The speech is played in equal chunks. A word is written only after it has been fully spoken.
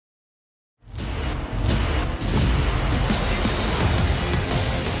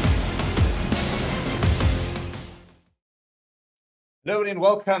Hello and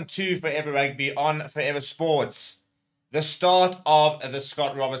welcome to Forever Rugby on Forever Sports. The start of the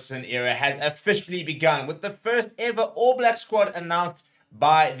Scott Robertson era has officially begun with the first ever All Black squad announced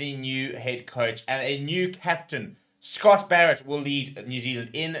by the new head coach and a new captain. Scott Barrett will lead New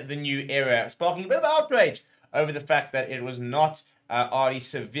Zealand in the new era, sparking a bit of outrage over the fact that it was not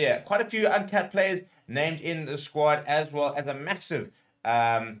SAVEA. Quite a few uncapped players named in the squad, as well as a massive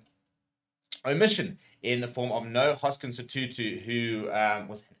omission in the form of no Hoskins Sotutu, who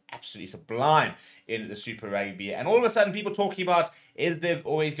was absolutely sublime in the Super Rugby. And all of a sudden, people talking about, is there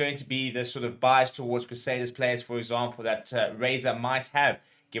always going to be this sort of bias towards Crusaders players, for example, that Razor might have,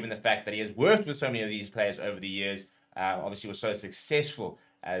 given the fact that he has worked with so many of these players over the years, obviously was so successful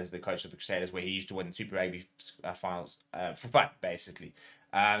as the coach of the Crusaders, where he used to win Super Rugby finals for fun, basically.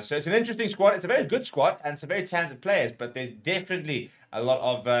 So it's an interesting squad. It's a very good squad, and some very talented players, but there's definitely a lot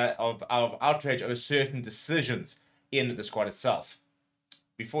of outrage over certain decisions in the squad itself.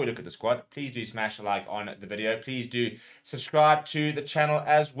 Before we look at the squad, please do smash a like on the video. Please do subscribe to the channel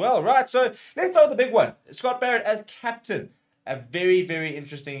as well. Right, so let's start with the big one. Scott Barrett as captain. A very, very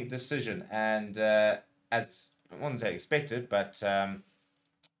interesting decision, and as I wouldn't say expected, but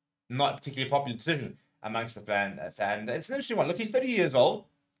not a particularly popular decision amongst the fans. And it's an interesting one. Look, he's 30 years old.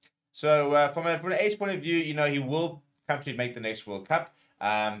 So from an age point of view, he will comfortably make the next World Cup.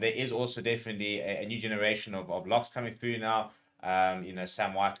 There is also definitely a new generation of locks coming through now.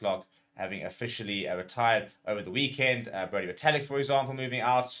 Sam Whitelock having officially retired over the weekend. Brodie Retallick, for example, moving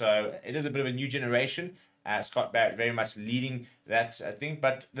out. So it is a bit of a new generation. Scott Barrett very much leading that thing.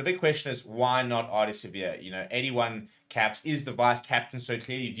 But the big question is, why not Ardie Savea? 81 caps, is the vice captain, so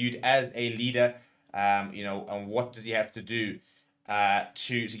clearly viewed as a leader. And what does he have to do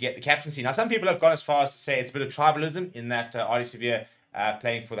to get the captaincy? Now, some people have gone as far as to say it's a bit of tribalism in that Ardie Savea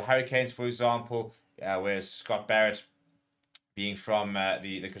playing for the Hurricanes, for example, whereas Scott Barrett being from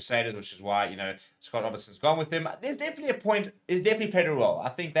the Crusaders, which is why Scott Robertson's gone with him. There's definitely a point. It's definitely played a role. I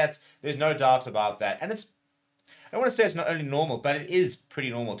think there's no doubt about that. And I don't want to say it's not only normal, but it is pretty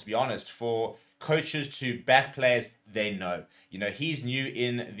normal, to be honest, for coaches to back players they know. He's new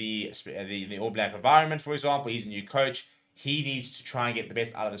in the All Black environment, for example. He's a new coach. He needs to try and get the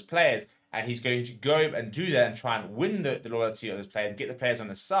best out of his players, and he's going to go and do that and try and win the loyalty of his players and get the players on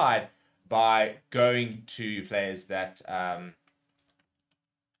his side by going to players that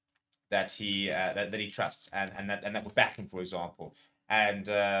he trusts and that will back him, for example. And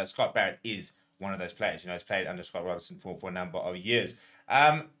Scott Barrett is one of those players. He's played under Scott Robertson for a number of years.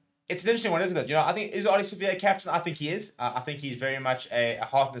 It's an interesting one, isn't it? I think, is Ardie Savea captain? I think he is. I think he's very much a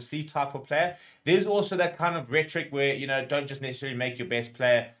heart in the sleeve type of player. There's also that kind of rhetoric where, don't just necessarily make your best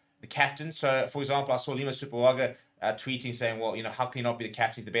player the captain. So, for example, I saw Lima Superwaga tweeting saying, well, how can he not be the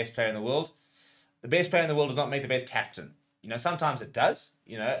captain? He's the best player in the world. The best player in the world does not make the best captain. Sometimes it does,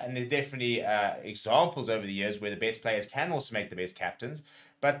 and there's definitely examples over the years where the best players can also make the best captains.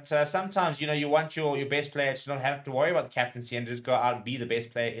 But sometimes, you want your best player to not have to worry about the captaincy and just go out and be the best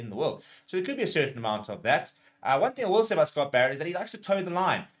player in the world. So there could be a certain amount of that. One thing I will say about Scott Barrett is that he likes to toe the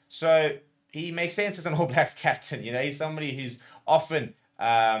line. So he makes sense as an All Blacks captain. He's somebody who's often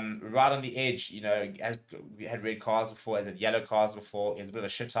right on the edge, has had red cards before, has had yellow cards before. He has a bit of a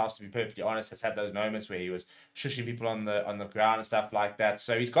shit house, to be perfectly honest. Has had those moments where he was shushing people on the ground and stuff like that.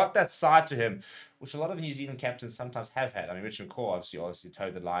 So he's got that side to him, which a lot of New Zealand captains sometimes have had. I mean, Richard McCaw obviously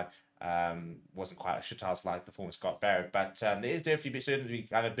toed the line. Wasn't quite a shit house like the former Scott Barrett, but there is definitely certainly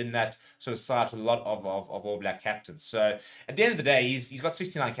kind of been that sort of side to a lot of All Black captains. So at the end of the day, he's got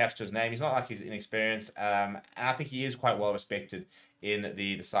 69 caps to his name. He's not like he's inexperienced, and I think he is quite well respected in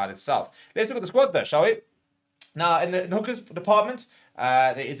the side itself. Let's look at the squad though, shall we? Now, in the hookers department,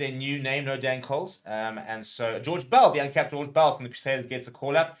 there is a new name, no Dan Coles. And so George Bell, the uncapped George Bell from the Crusaders, gets a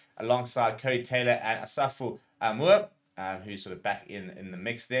call-up alongside Currie Taylor and Asafu Moore, who's sort of back in the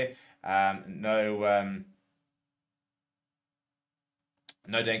mix there. No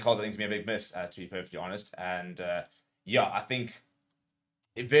Dan Coles, I think, is going to be a big miss, to be perfectly honest. And I think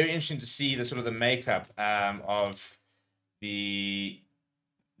it's very interesting to see the sort of the makeup of the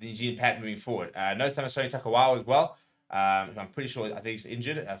New Zealand pattern moving forward. No Samasoni Takawawa as well. I'm pretty sure, I think he's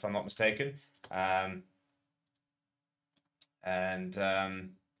injured, if I'm not mistaken.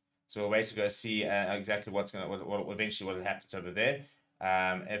 So we'll wait to go see exactly what eventually happens over there.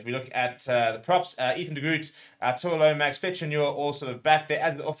 If we look at the props, Ethan de Groot, Tilla Lomax, Fletcher Newell, all sort of back there,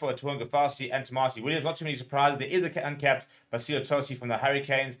 as the offer to Tuanga Farsi and Tamati Williams. Not too many surprises. There is the uncapped Basile Tosi from the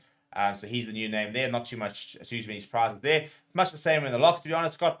Hurricanes. So he's the new name there. Not too many surprises there. Much the same in the locks, to be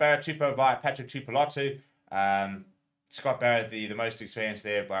honest. Scott Barrett, Tupou Vai, Patrick Tupolotu. Scott Barrett, the most experienced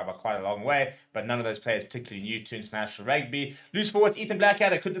there by quite a long way, but none of those players particularly new to international rugby. Loose forwards, Ethan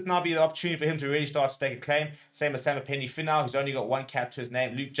Blackadder, could this now be the opportunity for him to really start to take a claim? Same as Sam Penny-Finau, who's only got one cap to his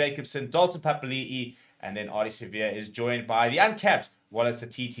name. Luke Jacobson, Dalton Papali'i, and then Ardie Savea is joined by the uncapped Wallace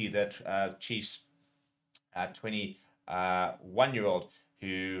Atiti, the Chiefs 21-year-old,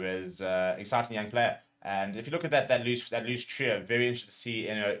 who is exciting young player. And if you look at that loose trio, very interested to see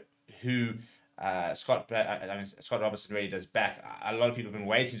who Scott Robertson really does back. A lot of people have been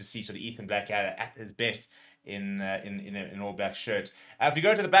waiting to see sort of Ethan Blackadder at his best in an all black shirt. If you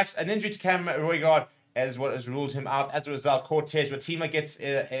go to the backs, an injury to Cam Roigard is what has ruled him out. As a result, Cortez Batima gets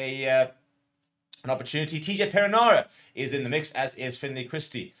an opportunity. TJ Perinara is in the mix, as is Finlay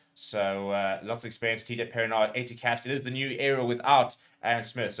Christie. So lots of experience. TJ Perinara, 80 caps. It is the new era without Aaron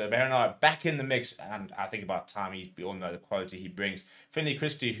Smith. So Perinara back in the mix, and I think about time. We all know the quality he brings. Finlay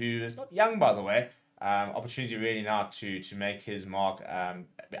Christie, who is not young, by the way. Opportunity really now to make his mark. I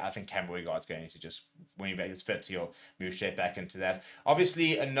think Cam Roigard's going to just, when he makes his fit, he'll move straight back into that.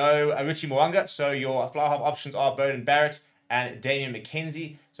 Obviously, no Richie Mwanga. So your fly half options are Bowden Barrett and Damien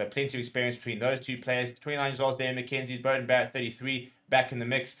McKenzie. So plenty of experience between those two players. 29 years old, Damien McKenzie, Bowden Barrett, 33, back in the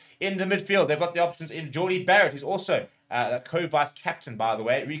mix. In the midfield, they've got the options in Geordie Barrett, who's also a co-vice captain, by the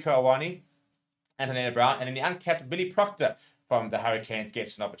way, Rico Awani, Antonina Brown, and then the uncapped Billy Proctor from the Hurricanes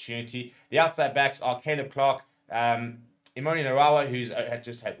gets an opportunity. The outside backs are Caleb Clark, Imoni Narawa, who's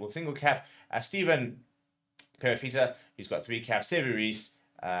just had single cap, Stephen Perafita, who's got 3 caps, Sevu Reese,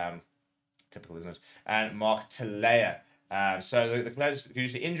 typical, isn't it, and Mark Talea. So the players due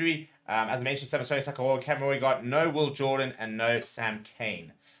to injury, as I mentioned, Samasoni Takawa, Cam Roigard, no Will Jordan, and no Sam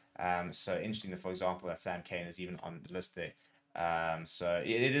Kane. So interesting that, for example, that Sam Kane is even on the list there. So it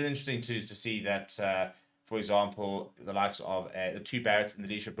is interesting to see that, for example, the likes of the 2 Barretts in the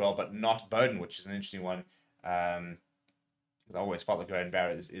leadership role, but not Bowden, which is an interesting one. Because I always felt like Bowden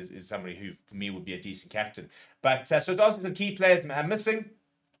Barrett is somebody who, for me, would be a decent captain. But so there's also some key players missing.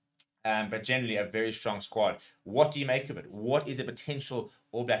 But generally a very strong squad. What do you make of it? What is a potential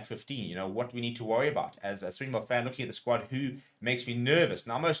All Black 15? You know, what do we need to worry about? As a Springbok fan looking at the squad, who makes me nervous?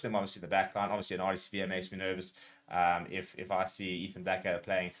 Now, most of them obviously the back line. Obviously, an Ardie Savea makes me nervous. If I see Ethan Blackadder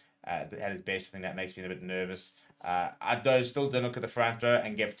playing at his best, I think that makes me a bit nervous. I still don't look at the front row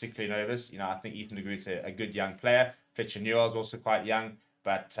and get particularly nervous. You know, I think Ethan de Groot's a good young player. Fletcher Newell's also quite young.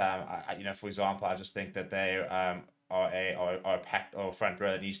 But, you know, for example, I just think that they are a packed or front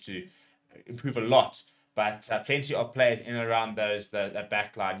row that needs to improve a lot. But plenty of players in and around that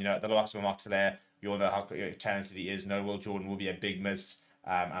back line. You know, the likes of Mark Talea, you all know how talented he is. No Will Jordan will be a big miss.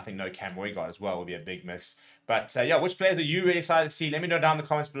 I think no Cam Roigard as well will be a big miss. But yeah, which players are you really excited to see? Let me know down in the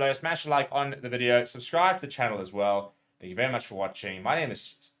comments below. Smash a like on the video. Subscribe to the channel as well. Thank you very much for watching. My name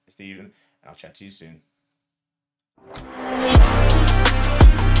is Stephen, and I'll chat to you soon.